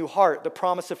promise of a new heart, the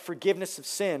promise of forgiveness of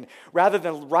sin. Rather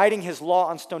than writing his law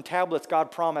on stone tablets,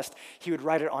 God promised he would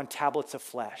write it on tablets of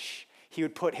flesh. He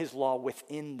would put his law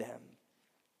within them.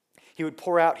 He would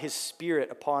pour out his Spirit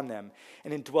upon them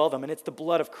and indwell them. And it's the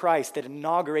blood of Christ that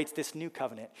inaugurates this new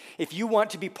covenant. If you want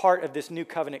to be part of this new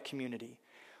covenant community,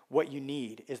 what you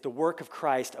need is the work of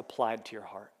Christ applied to your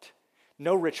heart.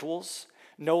 No rituals,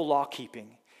 no law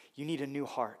keeping. You need a new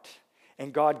heart.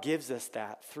 And God gives us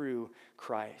that through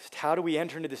Christ. How do we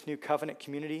enter into this new covenant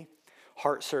community?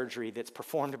 Heart surgery that's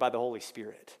performed by the Holy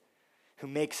Spirit, who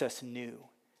makes us new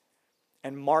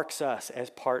and marks us as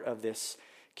part of this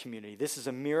community. This is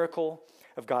a miracle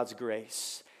of God's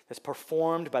grace that's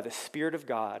performed by the Spirit of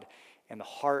God in the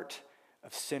heart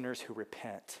of sinners who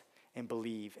repent and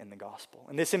believe in the gospel.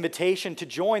 And this invitation to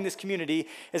join this community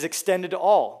is extended to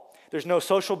all. There's no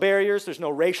social barriers, there's no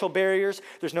racial barriers,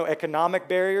 there's no economic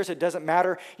barriers. It doesn't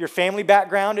matter your family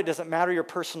background, it doesn't matter your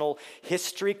personal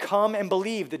history. Come and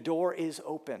believe. The door is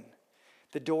open.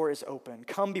 The door is open.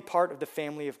 Come be part of the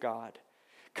family of God.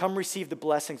 Come receive the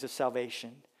blessings of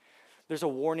salvation. There's a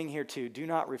warning here too. Do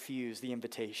not refuse the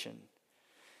invitation.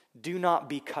 Do not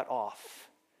be cut off,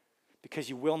 because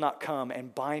you will not come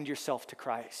and bind yourself to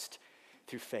Christ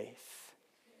through faith.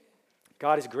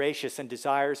 God is gracious and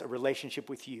desires a relationship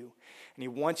with you, and he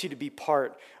wants you to be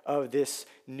part of this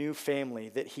new family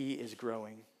that he is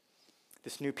growing,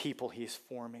 this new people he is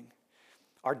forming.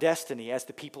 Our destiny as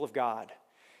the people of God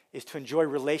is to enjoy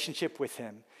relationship with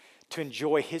him, to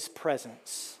enjoy his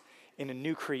presence in a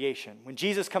new creation. When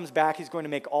Jesus comes back, he's going to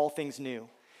make all things new.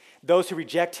 Those who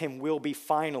reject him will be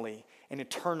finally and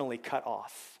eternally cut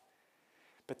off.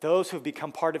 But those who have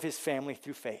become part of his family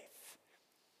through faith,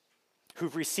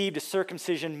 who've received a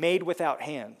circumcision made without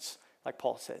hands, like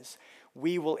Paul says,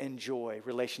 we will enjoy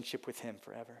relationship with him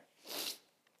forever.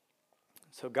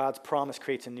 So God's promise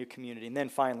creates a new community. And then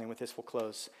finally, with this we'll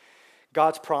close.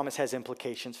 God's promise has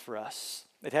implications for us.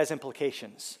 It has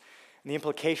implications. And the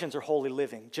implications are holy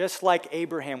living. Just like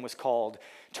Abraham was called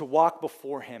to walk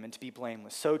before him and to be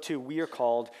blameless, so too we are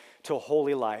called to a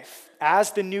holy life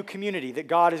as the new community that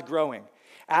God is growing,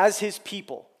 as his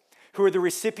people who are the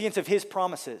recipients of his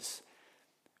promises.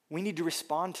 We need to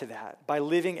respond to that by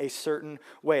living a certain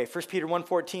way. 1 Peter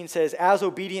 1:14 says, as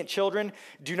obedient children,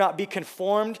 do not be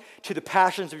conformed to the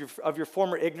passions of your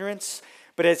former ignorance,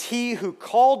 but as he who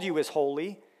called you is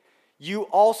holy, you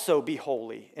also be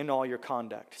holy in all your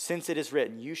conduct, since it is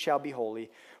written, you shall be holy,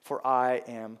 for I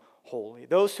am holy.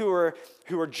 Those who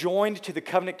are joined to the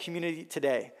covenant community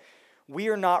today, we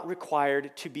are not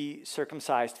required to be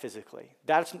circumcised physically.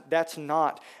 That's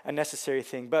not a necessary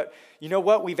thing. But you know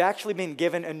what? We've actually been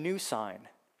given a new sign,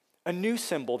 a new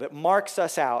symbol that marks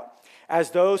us out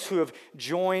as those who have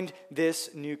joined this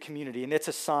new community. And it's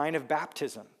a sign of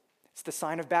baptism. It's the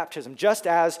sign of baptism. Just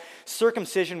as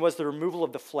circumcision was the removal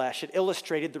of the flesh, it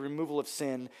illustrated the removal of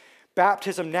sin,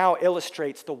 baptism now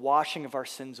illustrates the washing of our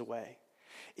sins away.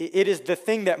 It is the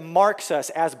thing that marks us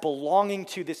as belonging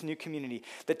to this new community,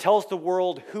 that tells the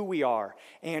world who we are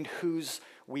and whose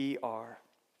we are.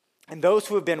 And those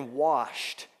who have been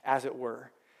washed, as it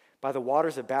were, by the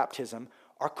waters of baptism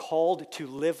are called to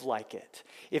live like it.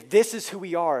 If this is who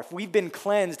we are, if we've been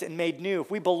cleansed and made new, if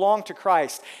we belong to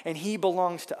Christ and he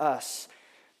belongs to us,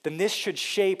 then this should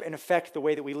shape and affect the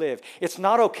way that we live. It's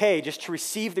not okay just to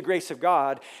receive the grace of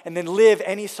God and then live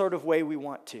any sort of way we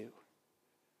want to.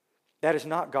 That is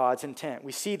not God's intent.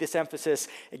 We see this emphasis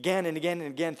again and again and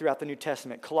again throughout the New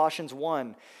Testament. Colossians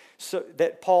 1, so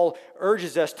that Paul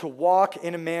urges us to walk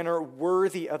in a manner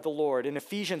worthy of the Lord. In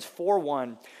Ephesians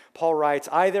 4:1, Paul writes,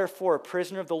 I therefore, a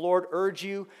prisoner of the Lord, urge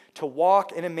you to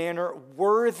walk in a manner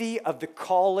worthy of the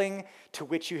calling to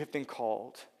which you have been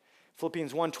called.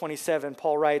 Philippians 1:27,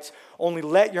 Paul writes, only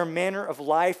let your manner of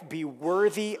life be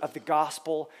worthy of the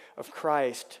gospel of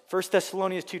Christ. 1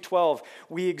 Thessalonians 2:12,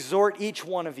 we exhort each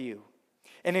one of you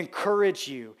and encourage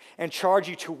you and charge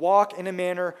you to walk in a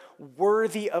manner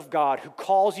worthy of God, who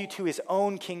calls you to his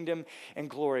own kingdom and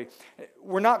glory.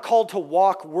 We're not called to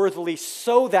walk worthily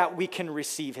so that we can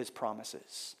receive his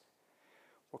promises.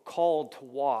 We're called to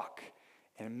walk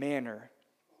in a manner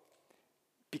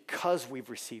because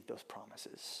we've received those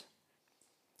promises.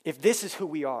 If this is who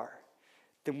we are,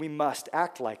 then we must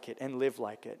act like it and live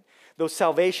like it. Though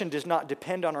salvation does not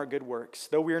depend on our good works,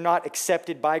 though we are not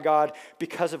accepted by God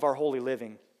because of our holy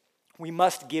living, we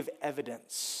must give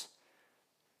evidence.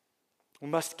 We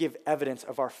must give evidence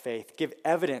of our faith, give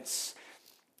evidence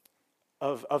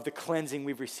of the cleansing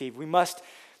we've received. We must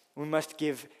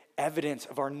give evidence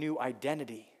of our new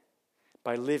identity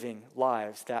by living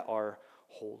lives that are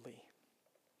holy.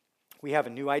 We have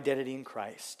a new identity in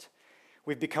Christ.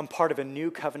 We've become part of a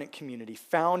new covenant community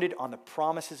founded on the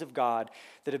promises of God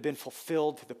that have been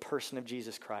fulfilled through the person of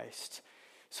Jesus Christ.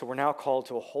 So we're now called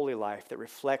to a holy life that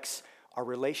reflects our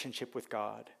relationship with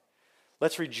God.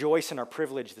 Let's rejoice in our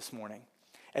privilege this morning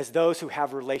as those who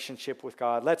have a relationship with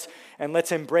God. Let's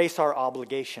embrace our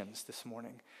obligations this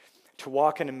morning to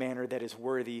walk in a manner that is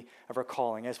worthy of our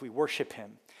calling as we worship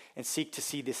him and seek to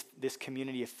see this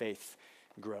community of faith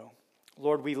grow.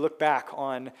 Lord, we look back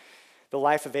on the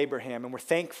life of Abraham, and we're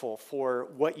thankful for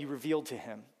what you revealed to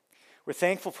him. We're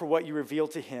thankful for what you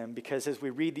revealed to him because as we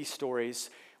read these stories,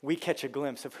 we catch a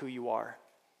glimpse of who you are.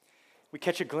 We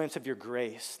catch a glimpse of your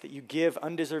grace, that you give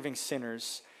undeserving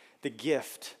sinners the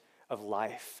gift of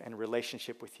life and a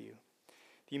relationship with you.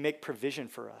 You make provision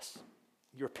for us.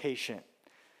 You're patient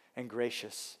and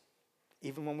gracious,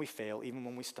 even when we fail, even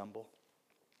when we stumble.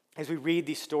 As we read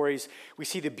these stories, we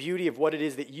see the beauty of what it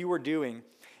is that you are doing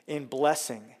in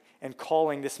blessing and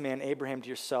calling this man Abraham to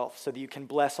yourself so that you can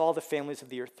bless all the families of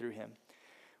the earth through him.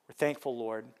 We're thankful,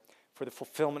 Lord, for the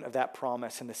fulfillment of that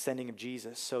promise and the sending of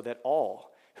Jesus so that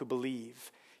all who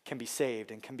believe can be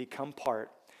saved and can become part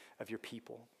of your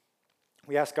people.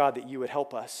 We ask, God, that you would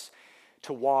help us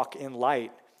to walk in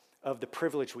light of the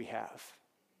privilege we have.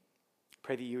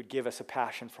 Pray that you would give us a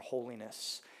passion for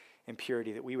holiness and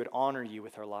purity, that we would honor you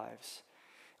with our lives.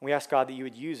 We ask, God, that you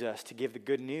would use us to give the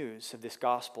good news of this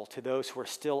gospel to those who are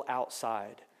still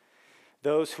outside,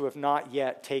 those who have not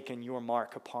yet taken your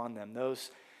mark upon them,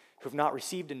 those who have not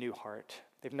received a new heart.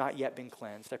 They've not yet been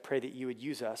cleansed. I pray that you would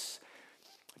use us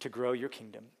to grow your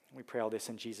kingdom. We pray all this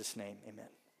in Jesus' name. Amen.